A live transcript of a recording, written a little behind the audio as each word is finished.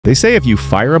They say if you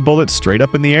fire a bullet straight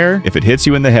up in the air, if it hits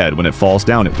you in the head when it falls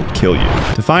down, it will kill you.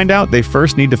 To find out, they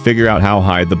first need to figure out how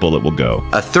high the bullet will go.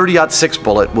 A 30-06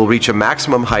 bullet will reach a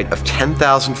maximum height of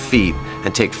 10,000 feet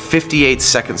and take 58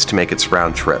 seconds to make its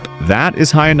round trip. That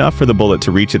is high enough for the bullet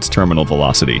to reach its terminal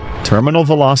velocity. Terminal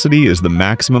velocity is the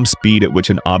maximum speed at which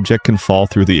an object can fall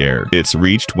through the air. It's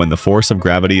reached when the force of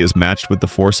gravity is matched with the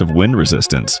force of wind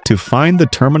resistance. To find the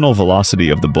terminal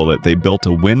velocity of the bullet, they built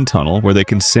a wind tunnel where they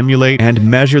can simulate and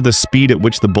measure the speed at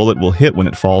which the bullet will hit when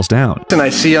it falls down. And I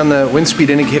see on the wind speed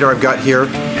indicator I've got here,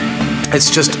 it's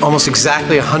just almost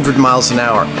exactly 100 miles an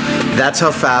hour. That's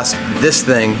how fast this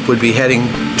thing would be heading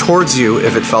towards you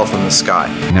if it fell from the sky.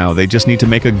 Now, they just need to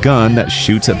make a gun that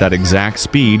shoots at that exact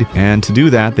speed, and to do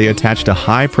that, they attached a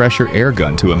high-pressure air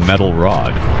gun to a metal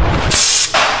rod.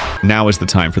 Now is the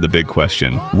time for the big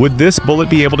question. Would this bullet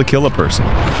be able to kill a person?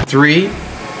 3,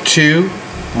 2,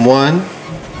 1,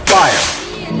 fire!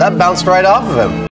 That bounced right off of him.